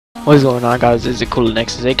What's going on, guys? This is Cool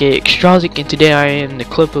Nexus, aka Extrazic, and today I am the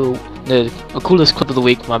coolest clip of the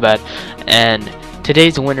week. My bad. And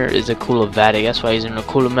today's winner is Akula Vatic. That's why he's an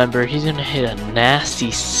Akula member. He's gonna hit a nasty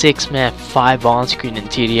 6-man 5 on screen in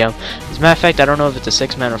TDM. As a matter of fact, I don't know if it's a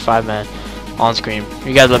 6-man or 5-man on screen.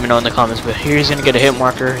 You guys let me know in the comments. But here he's gonna get a hit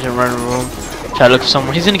marker. He's gonna run in the room, try to look for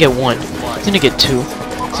someone. He's gonna get 1. He's gonna get 2.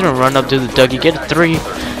 He's gonna run up, do the Dougie, get a 3,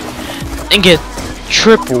 and get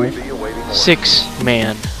triple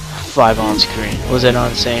 6-man 5 on screen. Was it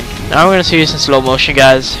not insane? Now we're gonna see this in slow motion,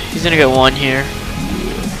 guys. He's gonna get 1 here.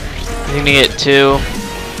 He's gonna get 2.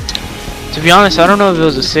 To be honest, I don't know if it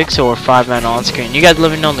was a 6 or 5-man on screen. You guys let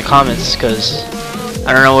me know in the comments, because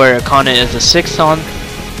I don't know where Akana is, a 6 on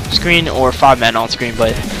screen or 5-man on screen.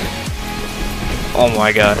 But oh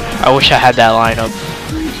my god, I wish I had that lineup.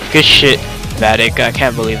 Good shit, Vatic. I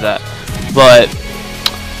can't believe that. But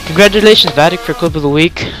congratulations, Vatic, for clip of the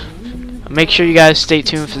week. Make sure you guys stay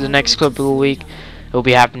tuned for the next clip of the week. It will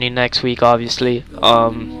be happening next week, obviously.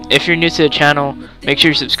 If you're new to the channel, make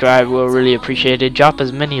sure you subscribe. We'll really appreciate it. Drop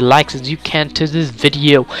as many likes as you can to this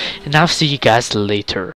video, and I'll see you guys later.